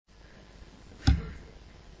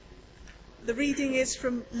The reading is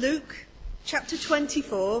from Luke chapter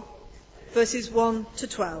 24, verses 1 to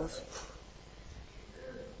 12.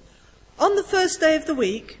 On the first day of the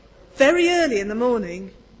week, very early in the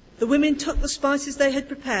morning, the women took the spices they had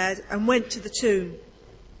prepared and went to the tomb.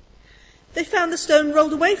 They found the stone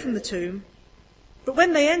rolled away from the tomb, but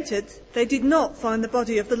when they entered, they did not find the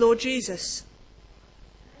body of the Lord Jesus.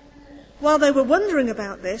 While they were wondering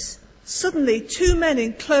about this, suddenly 2 men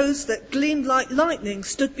in clothes that gleamed like lightning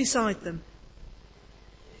stood beside them.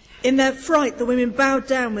 In their fright, the women bowed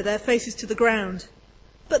down with their faces to the ground.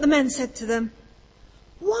 But the men said to them,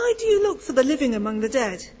 "Why do you look for the living among the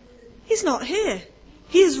dead? He's not here.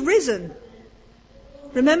 He is risen.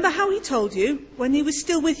 Remember how he told you, when he was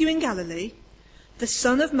still with you in Galilee, the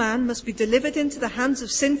Son of Man must be delivered into the hands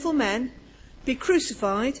of sinful men, be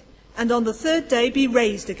crucified, and on the third day be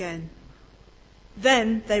raised again."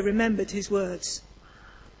 Then they remembered his words.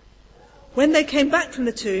 When they came back from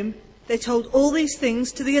the tomb, they told all these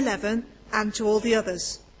things to the 11 and to all the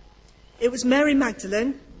others. It was Mary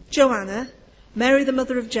Magdalene, Joanna, Mary the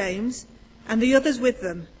mother of James, and the others with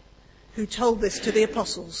them, who told this to the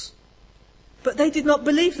apostles. But they did not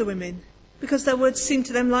believe the women, because their words seemed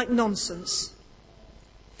to them like nonsense.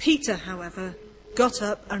 Peter, however, got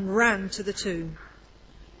up and ran to the tomb.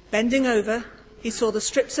 Bending over, he saw the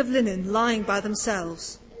strips of linen lying by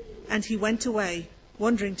themselves, and he went away,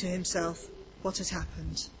 wondering to himself what had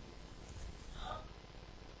happened.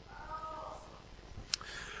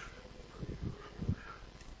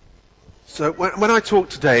 So when I talk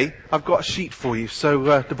today, I've got a sheet for you.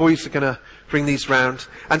 So the boys are going to bring these round,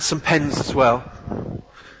 and some pens as well.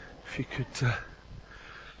 If you could,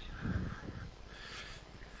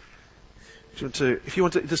 if you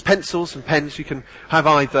want to, there's pencils and pens. You can have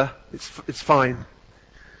either. It's fine.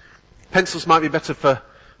 Pencils might be better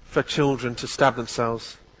for children to stab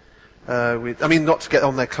themselves with. I mean, not to get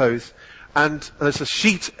on their clothes. And there's a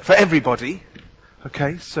sheet for everybody.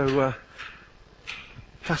 Okay, so.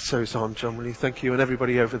 Pass those on, John, will you? Thank you. And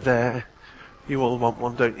everybody over there. You all want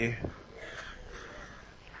one, don't you?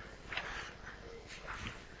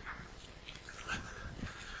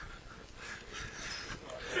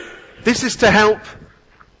 This is to help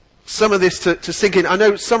some of this to sink in. I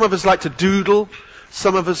know some of us like to doodle.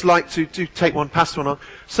 Some of us like to take one, pass one on.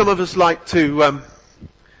 Some of us like to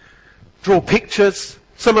draw pictures.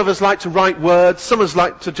 Some of us like to write words. Some of us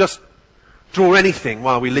like to just draw anything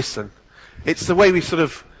while we listen. It's the way we sort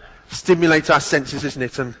of stimulate our senses, isn't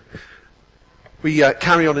it? And we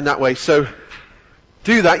carry on in that way. So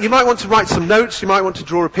do that. You might want to write some notes. You might want to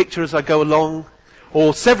draw a picture as I go along,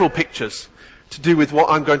 or several pictures to do with what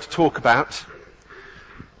I'm going to talk about.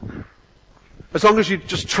 As long as you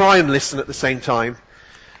just try and listen at the same time,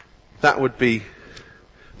 that would be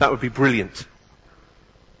brilliant.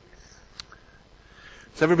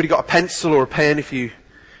 So everybody got a pencil or a pen if you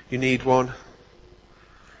need one?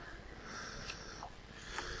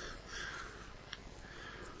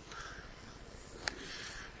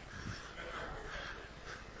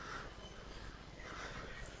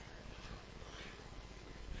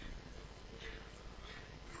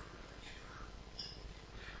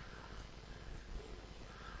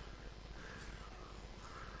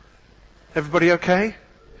 Everybody okay?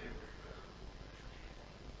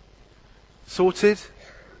 Sorted?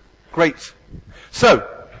 Great. So,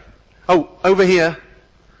 over here.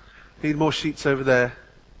 Need more sheets over there.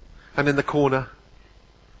 And in the corner.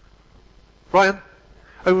 Brian?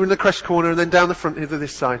 Over in the creche corner and then down the front here to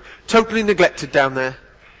this side. Totally neglected down there.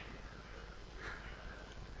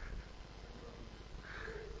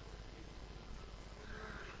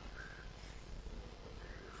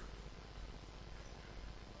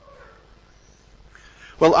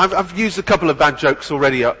 Well, I've used a couple of bad jokes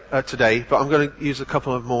already today, but I'm going to use a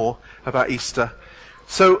couple of more about Easter.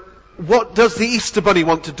 So, what does the Easter Bunny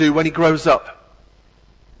want to do when he grows up?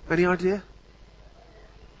 Any idea?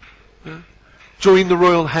 No? Join the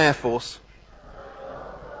Royal Hair Force.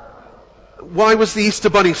 Why was the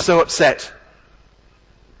Easter Bunny so upset?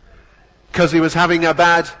 Because he was having a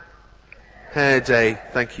bad hair day.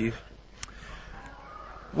 Thank you.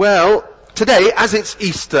 Well, today, as it's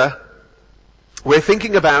Easter, we're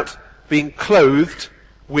thinking about being clothed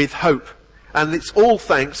with hope. And it's all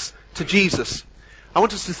thanks to Jesus. I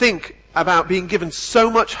want us to think about being given so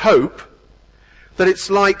much hope that it's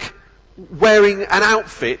like wearing an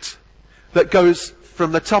outfit that goes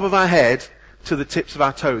from the top of our head to the tips of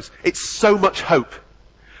our toes. It's so much hope.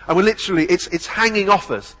 And we're literally, it's hanging off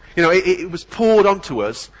us. You know, it was poured onto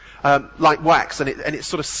us like wax, and it's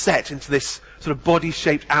sort of set into this sort of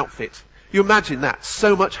body-shaped outfit. You imagine that.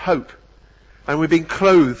 So much hope. And we're being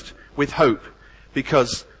clothed with hope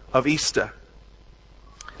because of Easter.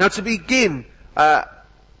 Now, to begin to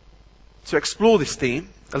explore this theme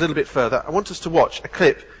a little bit further, I want us to watch a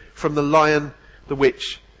clip from The Lion, the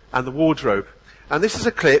Witch and the Wardrobe. And this is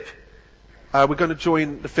a clip, we're going to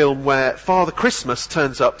join the film where Father Christmas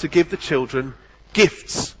turns up to give the children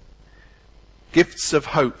gifts. Gifts of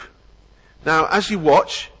hope. Now, as you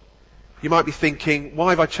watch, you might be thinking, why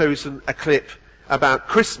have I chosen a clip about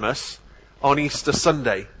Christmas on Easter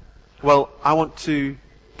Sunday? Well, I want to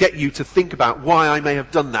get you to think about why I may have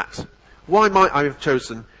done that. Why might I have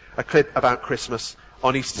chosen a clip about Christmas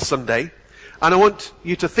on Easter Sunday? And I want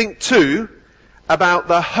you to think too about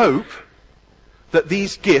the hope that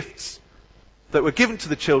these gifts that were given to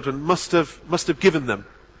the children must have given them.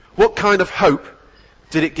 What kind of hope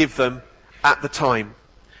did it give them at the time?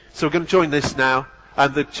 So we're going to join this now,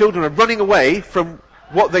 and the children are running away from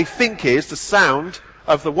what they think is the sound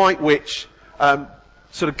of the White Witch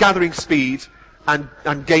sort of gathering speed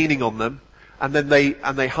and gaining on them, and then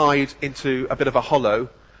they hide into a bit of a hollow,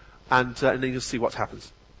 and then you'll see what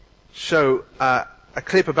happens. Show a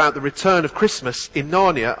clip about the return of Christmas in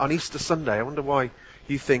Narnia on Easter Sunday. I wonder why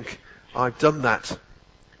you think I've done that.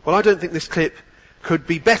 Well, I don't think this clip could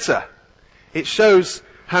be better. It shows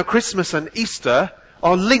how Christmas and Easter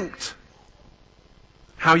are linked.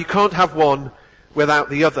 How you can't have one without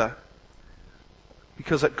the other.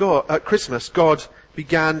 Because at Christmas, God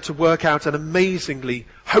began to work out an amazingly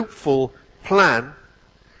hopeful plan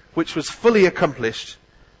which was fully accomplished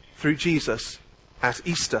through Jesus at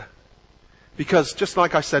Easter. Because, just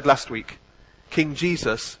like I said last week, King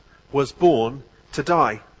Jesus was born to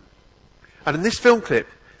die. And in this film clip,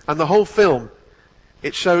 and the whole film,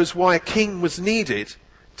 it shows why a king was needed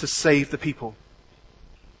to save the people.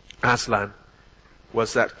 Aslan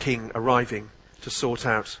was that king arriving to sort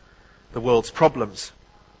out the world's problems.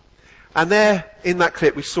 And there, in that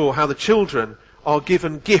clip, we saw how the children are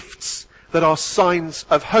given gifts that are signs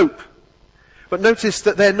of hope. But notice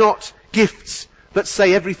that they're not gifts that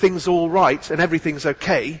say everything's all right and everything's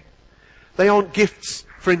okay. They aren't gifts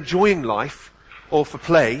for enjoying life or for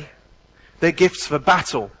play. They're gifts for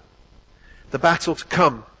battle. The battle to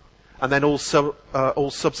come, and then also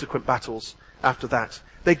all subsequent battles after that.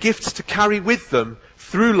 They're gifts to carry with them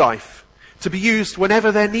through life, to be used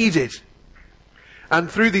whenever they're needed. And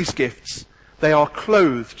through these gifts, they are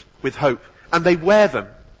clothed with hope, and they wear them.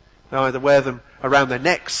 They either wear them around their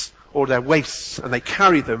necks or their waists, and they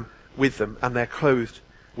carry them with them, and they're clothed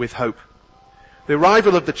with hope. The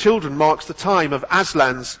arrival of the children marks the time of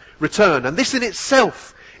Aslan's return, and this in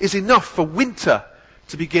itself is enough for winter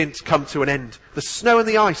to begin to come to an end. The snow and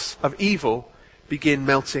the ice of evil begin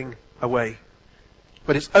melting away.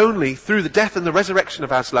 But it's only through the death and the resurrection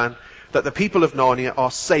of Aslan that the people of Narnia are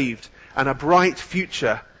saved and a bright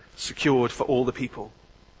future secured for all the people.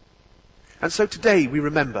 And so today we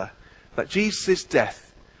remember that Jesus'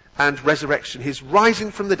 death and resurrection, his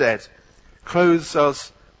rising from the dead, clothes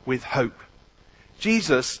us with hope.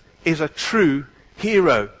 Jesus is a true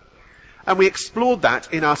hero. And we explored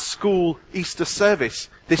that in our school Easter service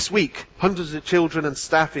this week. Hundreds of children and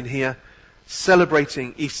staff in here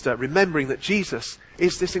celebrating Easter, remembering that Jesus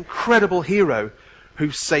is this incredible hero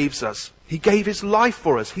who saves us. He gave his life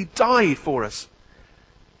for us. He died for us.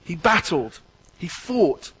 He battled, he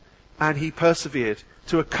fought, and he persevered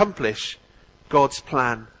to accomplish God's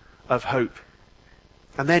plan of hope.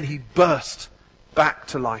 And then he burst back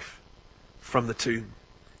to life from the tomb.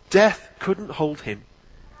 Death couldn't hold him,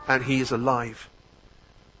 and he is alive.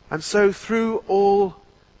 And so through all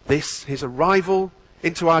this, his arrival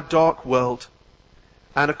into our dark world,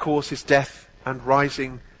 and of course his death and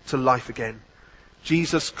rising to life again,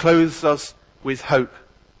 Jesus clothes us with hope.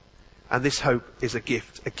 And this hope is a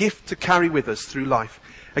gift to carry with us through life,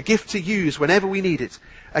 a gift to use whenever we need it,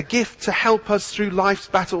 a gift to help us through life's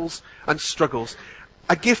battles and struggles,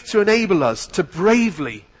 a gift to enable us to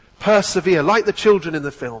bravely persevere like the children in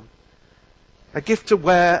the film, a gift to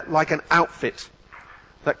wear like an outfit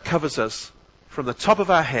that covers us from the top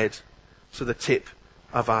of our head to the tip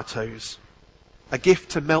of our toes, a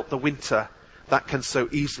gift to melt the winter that can so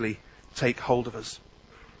easily take hold of us.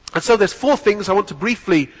 And so there's 4 things I want to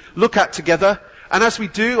briefly look at together. And as we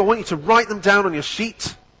do, I want you to write them down on your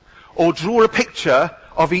sheet or draw a picture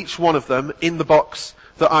of each one of them in the box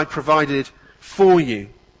that I provided for you.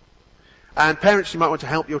 And parents, you might want to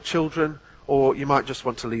help your children, or you might just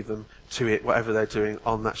want to leave them to it, whatever they're doing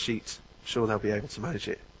on that sheet. I'm sure they'll be able to manage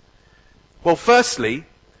it. Well, firstly,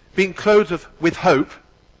 being clothed with hope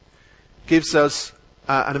gives us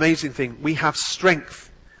an amazing thing. We have strength.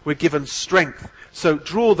 We're given strength. So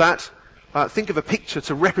draw that, think of a picture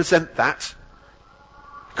to represent that.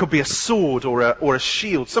 It could be a sword or a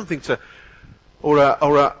shield, something to, or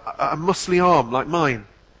a muscly arm like mine.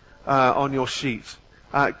 on your sheet.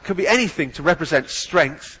 It could be anything to represent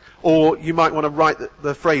strength, or you might want to write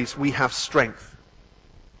the phrase, we have strength.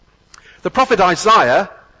 The prophet Isaiah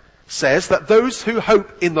says that those who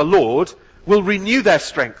hope in the Lord will renew their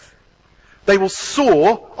strength. They will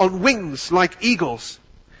soar on wings like eagles.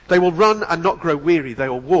 They will run and not grow weary. They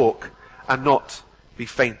will walk and not be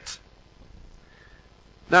faint.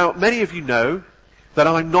 Now, many of you know that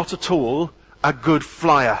I'm not at all a good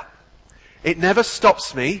flyer. It never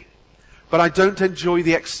stops me, but I don't enjoy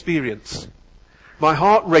the experience. My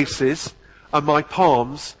heart races and my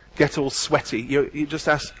palms get all sweaty. You just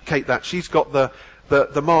ask Kate that. She's got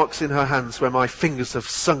the marks in her hands where my fingers have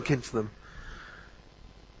sunk into them.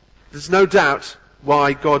 There's no doubt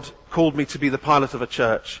why God called me to be the pilot of a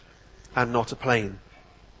church and not a plane.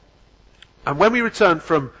 And when we returned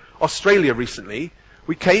from Australia recently,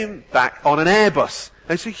 we came back on an Airbus.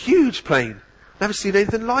 It's a huge plane. Never seen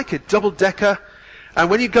anything like it. Double-decker. And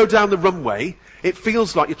when you go down the runway, it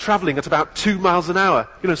feels like you're travelling at about 2 miles an hour.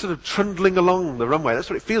 Sort of trundling along the runway. That's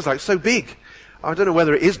what it feels like. It's so big. I don't know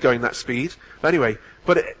whether it is going that speed. But anyway,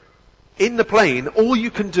 in the plane, all you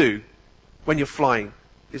can do when you're flying,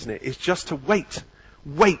 isn't it, is just to wait.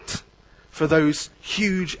 Wait for those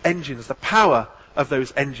huge engines, the power of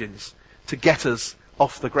those engines to get us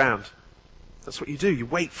off the ground. That's what you do. You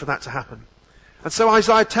wait for that to happen. And so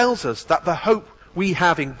Isaiah tells us that the hope we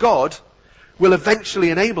have in God will eventually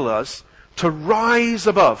enable us to rise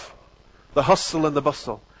above the hustle and the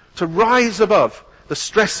bustle, to rise above the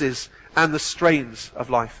stresses and the strains of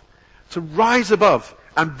life, to rise above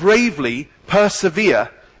and bravely persevere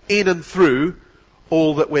in and through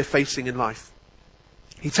all that we're facing in life.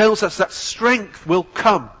 He tells us that strength will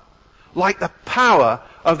come like the power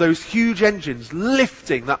of those huge engines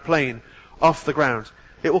lifting that plane off the ground.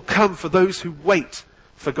 It will come for those who wait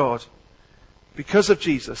for God. Because of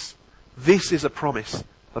Jesus, this is a promise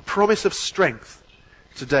of strength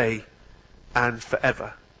today and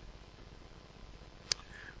forever.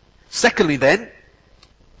 Secondly then,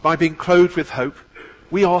 by being clothed with hope,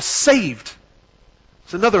 we are saved.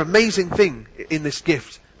 It's another amazing thing in this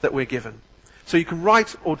gift that we're given. So you can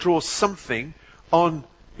write or draw something on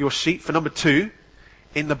your sheet for number 2,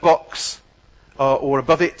 in the box or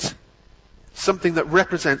above it, something that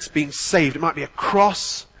represents being saved. It might be a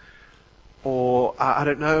cross, or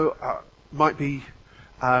might be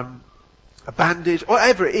a bandage,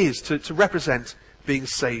 whatever it is to represent being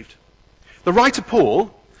saved. The writer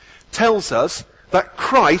Paul tells us that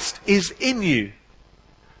Christ is in you,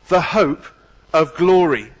 the hope of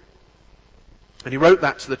glory. And he wrote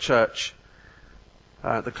that to the church,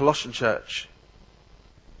 the Colossian church.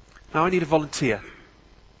 Now I need a volunteer.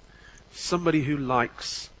 Somebody who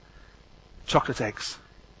likes chocolate eggs.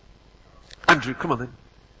 Andrew, come on then.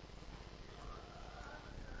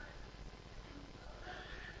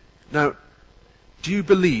 Now, do you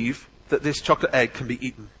believe that this chocolate egg can be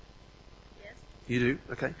eaten? Yes. You do?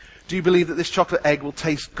 Okay. Do you believe that this chocolate egg will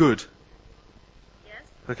taste good? Yes.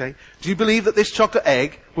 Okay. Do you believe that this chocolate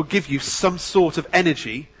egg will give you some sort of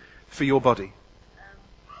energy for your body?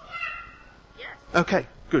 Yes. Okay,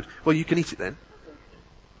 good. Well, you can eat it then.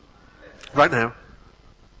 Right now.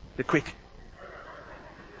 You're quick.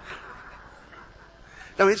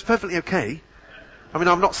 No, it's perfectly okay. I mean,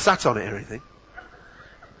 I'm not sat on it or anything.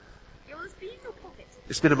 It was in your pocket.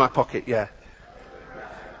 It's been in my pocket, yeah.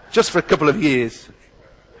 Just for a couple of years.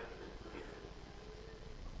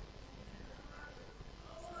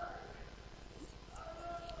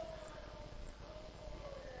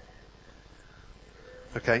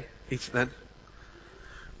 Okay, eat it then.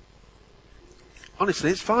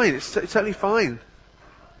 Honestly, it's fine. It's totally fine.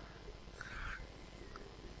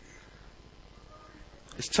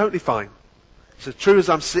 It's totally fine. It's as true as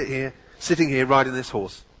I'm sitting here riding this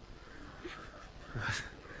horse.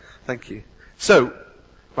 Thank you. So,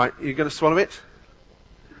 right, you're going to swallow it?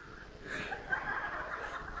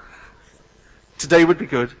 Today would be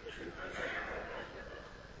good.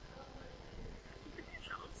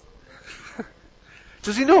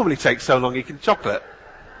 Does he normally take so long eating chocolate?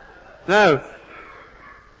 No.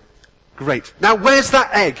 Great. Now, where's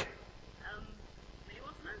that egg? Do you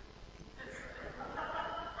want to know?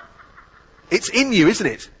 It's in you, isn't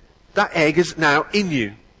it? That egg is now in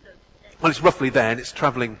you. Well, it's roughly there and it's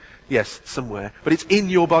travelling, yes, somewhere. But it's in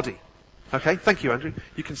your body. Okay? Thank you, Andrew.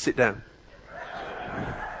 You can sit down.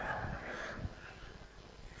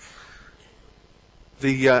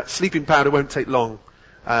 The sleeping powder won't take long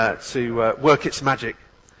to work its magic.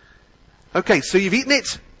 Okay, so you've eaten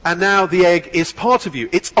it, and now the egg is part of you.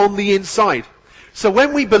 It's on the inside. So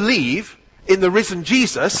when we believe in the risen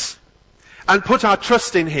Jesus and put our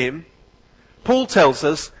trust in him, Paul tells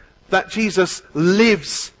us that Jesus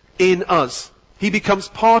lives in us. He becomes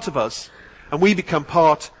part of us, and we become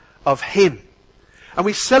part of him. And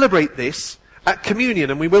we celebrate this at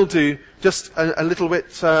communion, and we will do just a little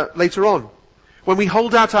bit later on. When we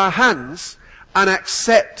hold out our hands and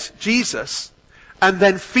accept Jesus and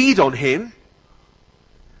then feed on him,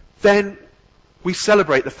 then we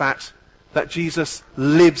celebrate the fact that Jesus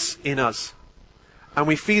lives in us. And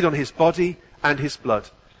we feed on his body and his blood.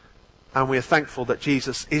 And we are thankful that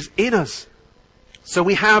Jesus is in us. So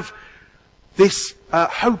we have this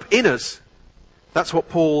hope in us. That's what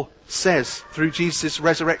Paul says through Jesus'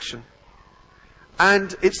 resurrection.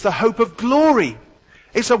 And it's the hope of glory.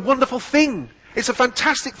 It's a wonderful thing. It's a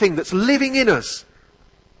fantastic thing that's living in us.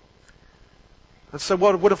 And so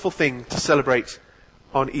what a wonderful thing to celebrate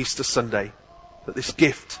on Easter Sunday. That this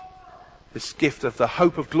gift of the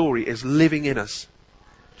hope of glory is living in us.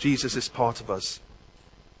 Jesus is part of us.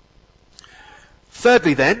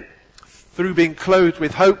 Thirdly then, through being clothed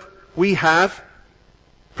with hope, we have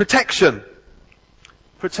protection.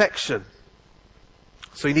 Protection.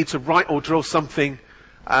 So you need to write or draw something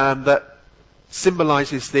that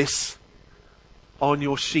symbolizes this on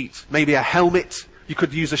your sheet. Maybe a helmet. You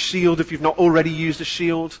could use a shield if you've not already used a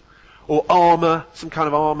shield. Or armor, some kind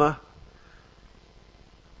of armor.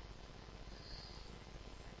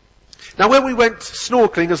 Now when we went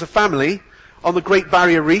snorkeling as a family on the Great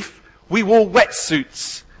Barrier Reef, we wore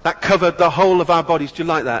wetsuits that covered the whole of our bodies. Do you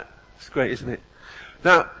like that? It's great, isn't it?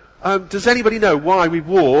 Now, does anybody know why we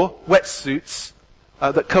wore wetsuits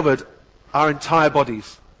that covered our entire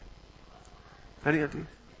bodies? Any idea?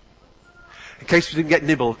 In case we didn't get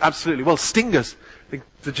nibbled. Absolutely. Well, stingers.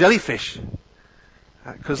 The jellyfish.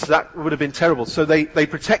 Because that would have been terrible. So they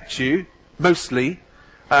protect you, mostly,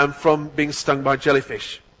 from being stung by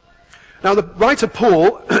jellyfish. Now the writer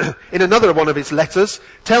Paul, in another one of his letters,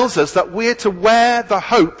 tells us that we're to wear the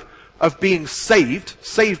hope of being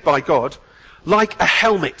saved by God, like a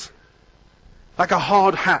helmet. Like a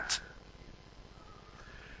hard hat.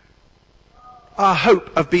 Our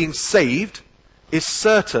hope of being saved is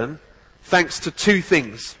certain thanks to two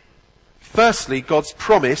things. Firstly, God's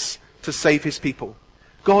promise to save his people.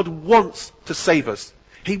 God wants to save us.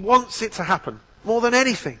 He wants it to happen more than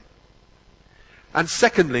anything. And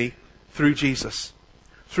secondly, through Jesus.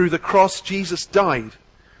 Through the cross, Jesus died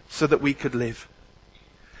so that we could live.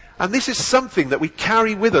 And this is something that we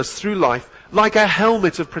carry with us through life, like a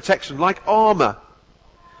helmet of protection, like armor.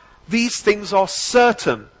 These things are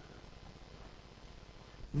certain.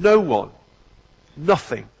 No one,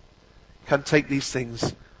 nothing, can take these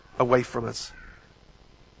things away from us.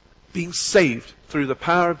 Being saved through the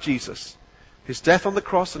power of Jesus, his death on the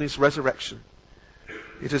cross and his resurrection.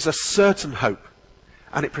 It is a certain hope,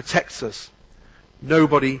 and it protects us.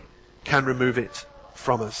 Nobody can remove it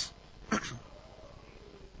from us.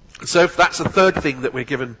 So if that's the third thing that we're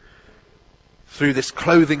given through this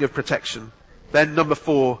clothing of protection, then number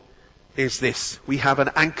 4 is this. We have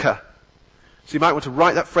an anchor. So you might want to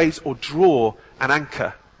write that phrase or draw an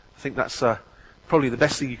anchor. I think that's probably the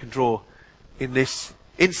best thing you can draw in this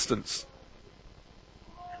instance.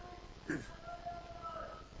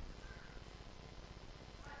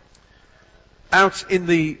 Out in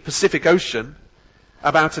the Pacific Ocean,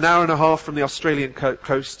 about an hour and a half from the Australian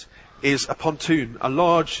coast, is a pontoon, a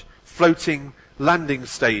large floating landing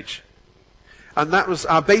stage. And that was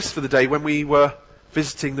our base for the day when we were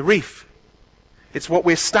visiting the reef. It's what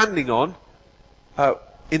we're standing on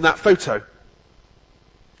in that photo.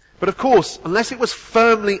 But of course, unless it was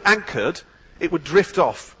firmly anchored, it would drift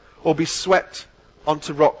off or be swept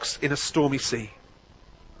onto rocks in a stormy sea.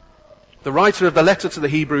 The writer of the letter to the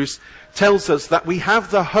Hebrews tells us that we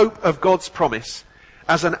have the hope of God's promise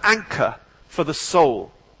as an anchor for the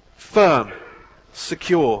soul, firm,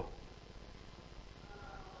 secure.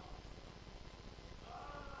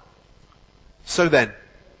 So then,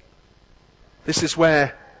 this is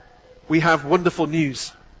where we have wonderful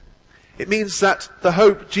news. It means that the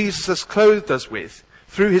hope Jesus has clothed us with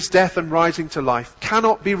through his death and rising to life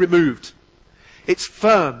cannot be removed. It's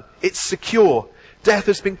firm, it's secure. Death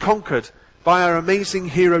has been conquered by our amazing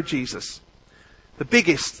hero Jesus. The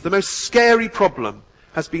biggest, the most scary problem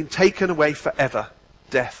has been taken away forever,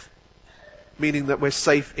 death. Meaning that we're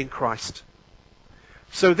safe in Christ.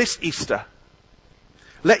 So this Easter,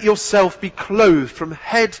 let yourself be clothed from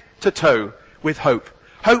head to toe with hope.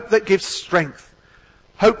 Hope that gives strength.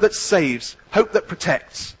 Hope that saves. Hope that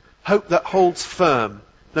protects. Hope that holds firm,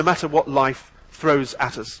 no matter what life throws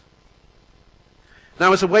at us.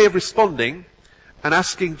 Now, as a way of responding and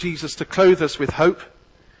asking Jesus to clothe us with hope,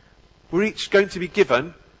 we're each going to be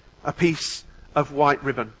given a piece of white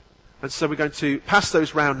ribbon. And so we're going to pass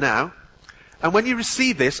those round now. And when you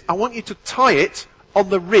receive this, I want you to tie it on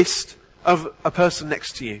the wrist of a person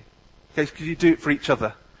next to you. Okay, because you do it for each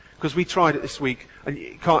other. Because we tried it this week, and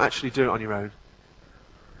you can't actually do it on your own.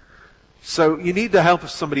 So you need the help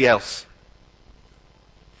of somebody else.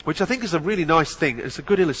 Which I think is a really nice thing. It's a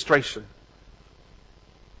good illustration.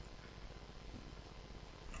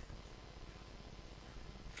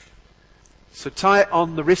 So tie it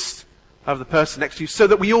on the wrist of the person next to you so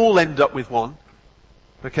that we all end up with one.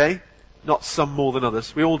 Okay? Not some more than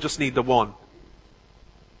others. We all just need the one.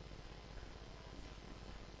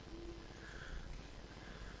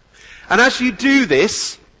 And as you do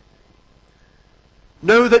this,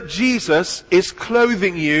 know that Jesus is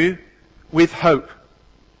clothing you with hope.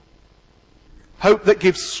 Hope that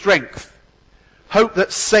gives strength. Hope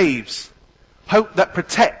that saves. Hope that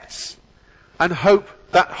protects. And hope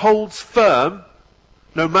that holds firm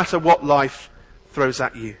no matter what life throws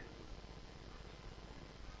at you.